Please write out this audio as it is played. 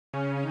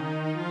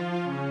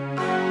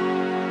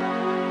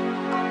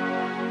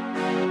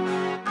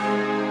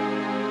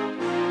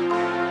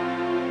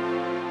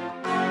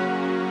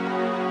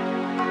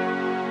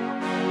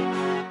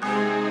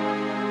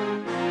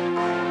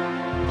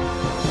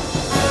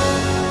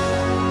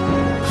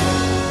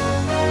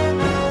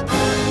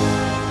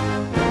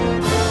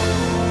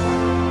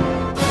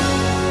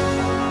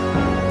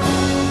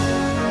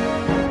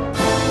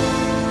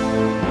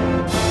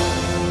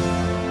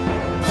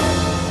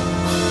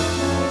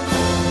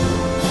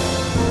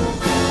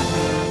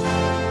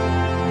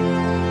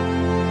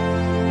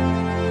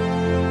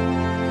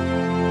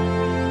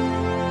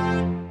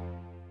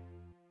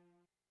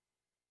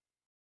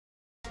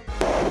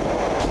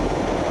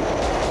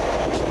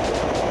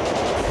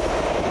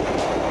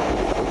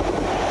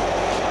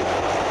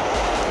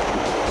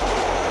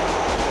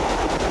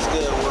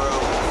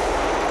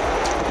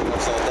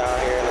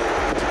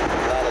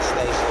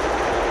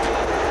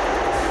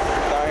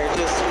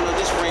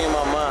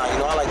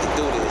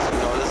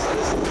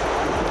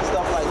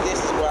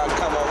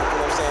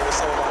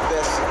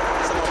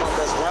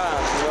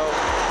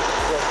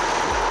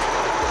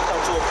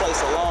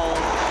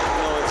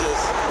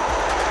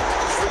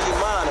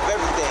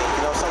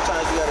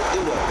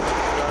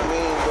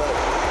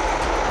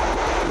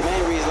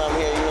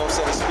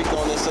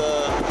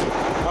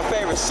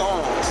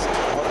songs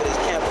off of this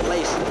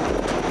CAMPilation.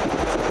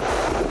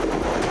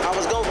 I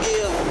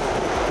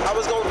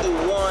was gonna do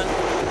one,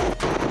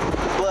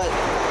 but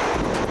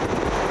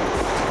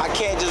I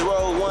can't just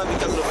roll one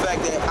because of the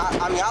fact that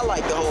I mean I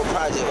like the whole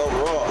project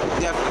overall,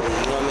 definitely.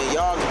 You know what I mean?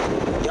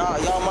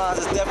 Y'all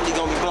minds is definitely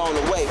gonna be blown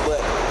away,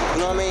 but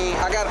you know what I mean?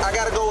 I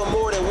gotta go with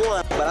more than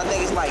one, but I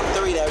think it's like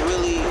three that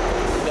really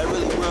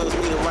rubs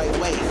me the right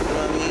way. You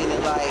know what I mean?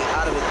 And like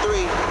out of the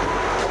three,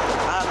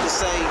 I have to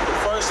say the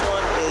first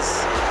one is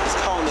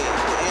Conan,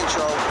 the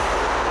intro.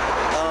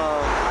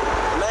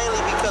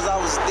 Mainly because I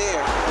was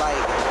there, like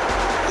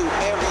through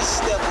every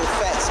step of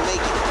Fat's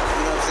making.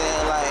 You know what I'm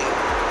saying? Like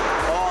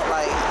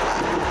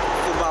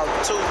for about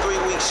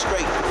 2-3 weeks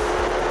straight.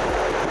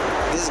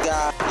 This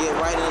guy get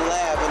right in the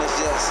lab and it's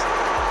just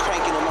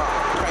cranking them out.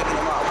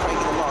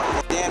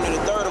 And damn near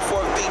the third or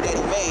fourth beat that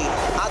he made,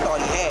 I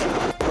thought he had it.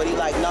 But he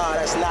like, nah,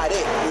 that's not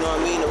it. You know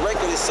what I mean? The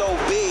record is so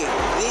big.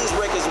 These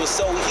records were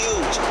so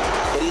huge.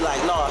 But he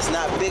like, no, it's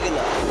not big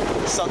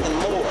enough. Something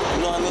more.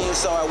 You know what I mean?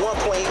 So at one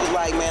point he was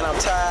like, man, I'm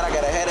tired, I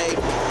got a headache.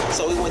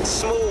 So he went to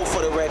Smooth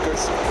for the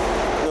records.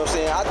 You know what I'm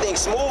saying? I think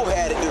Smooth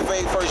had it the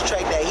very first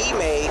track that he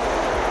made.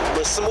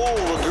 But Smooth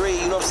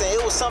agreed, you know what I'm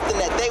saying? It was something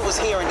that they was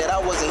hearing that I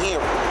wasn't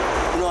hearing.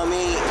 You know what I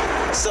mean?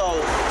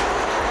 So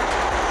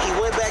he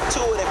went back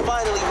to it, and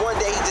finally one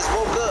day he just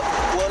woke up.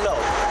 Well, no.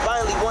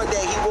 Finally one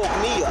day he woke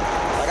me up.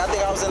 Like I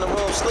think I was in the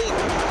room sleeping.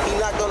 He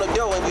knocked on the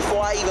door, and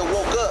before I even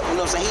woke up, you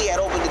know what I'm saying? He had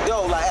opened the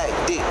door like, hey,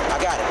 D, I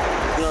got it.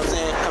 You know what I'm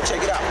saying? Come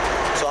check it out.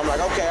 So I'm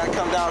like, okay, I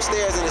come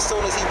downstairs, and as soon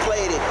as he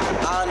played it,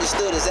 I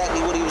understood exactly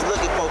what he was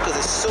looking for, because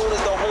as soon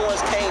as the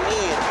horns came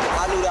in,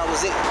 I knew that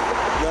was it.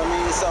 You know what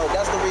I mean? So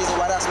that's the reason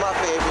why that's my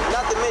favorite.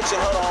 Not to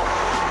mention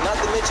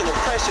the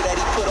pressure that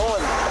he put on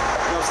me.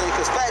 You know what I'm saying?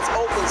 Because Fats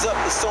opens up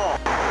the song.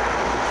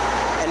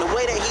 And the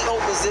way that he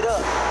opens it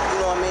up, you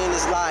know what I mean,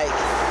 is like,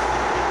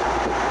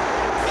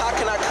 how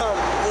can I come,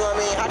 you know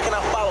what I mean? How can I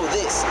follow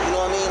this? You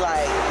know what I mean?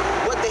 Like,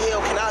 what the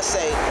hell can I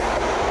say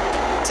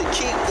to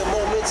keep the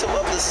momentum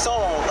of the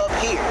song up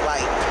here?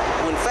 Like,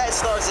 when Fats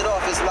starts it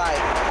off, it's like,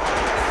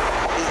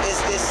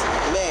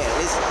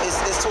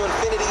 it's to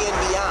infinity and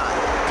beyond.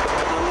 You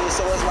know what I mean?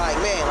 So it's like,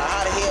 man, like,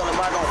 how the hell am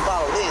I gonna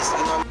follow this?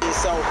 You know what I mean?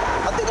 So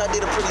I think I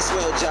did a pretty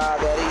swell job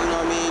at it. You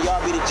know what I mean?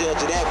 Y'all be the judge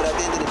of that. But at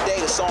the end of the day,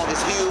 the song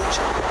is huge.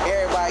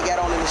 Everybody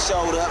got on and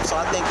showed up. So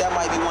I think that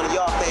might be one of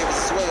y'all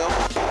favorites as well.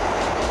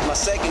 My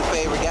second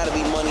favorite gotta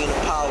be Money and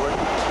the Power.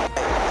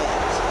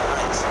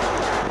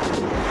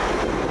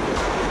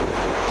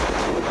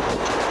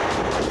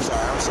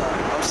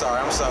 I'm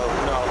sorry,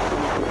 you know,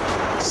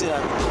 shit I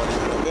be doing,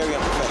 you know, very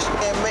unprofessional.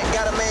 And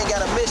Got a Man,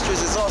 Got a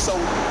Mistress is also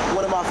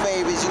one of my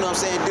favorites, you know what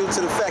I'm saying, due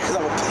to the fact because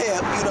I'm a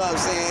pimp, you know what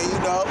I'm saying, you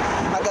know.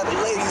 I got the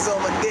ladies on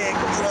my dick,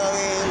 you know what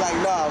I mean, like,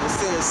 nah, but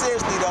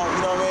seriously though,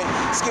 you know what I mean.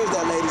 Excuse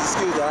that, ladies,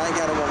 excuse that, I ain't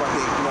got them on my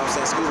dick, you know what I'm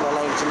saying, excuse my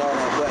language and all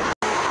that, but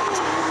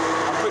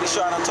I'm pretty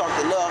sure I done talked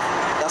enough.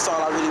 That's all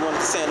I really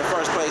wanted to say in the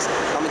first place.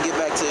 I'm gonna get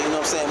back to, you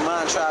know what I'm saying,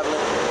 mind traveling,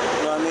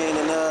 you know what I mean,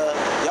 and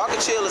y'all can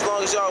chill as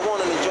long as y'all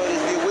want and enjoy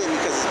this view with me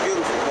because it's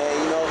beautiful, man,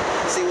 you know.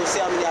 See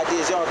how many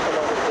ideas y'all come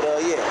up with,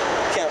 but yeah,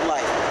 Camp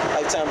Life,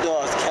 Lifetime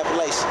Dogs,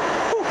 CAMPilation.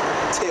 Whew,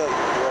 tell you,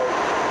 bro.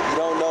 You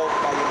don't know,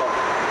 now you know.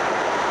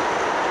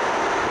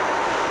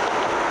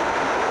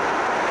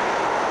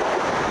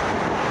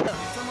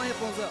 Turn my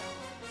headphones up.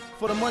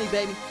 For the money,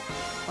 baby.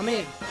 I'm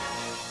in.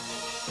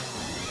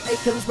 Hey,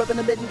 killers repping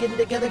the mid and getting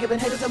together, giving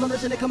haters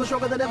ammunition, they coming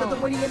stronger than ever. The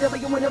way you ain't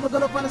never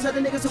gonna find a set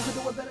of niggas who can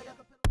do it better.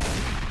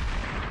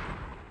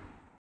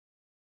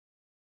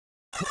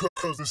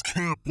 Cause it's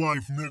camp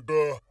life,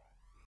 nigga.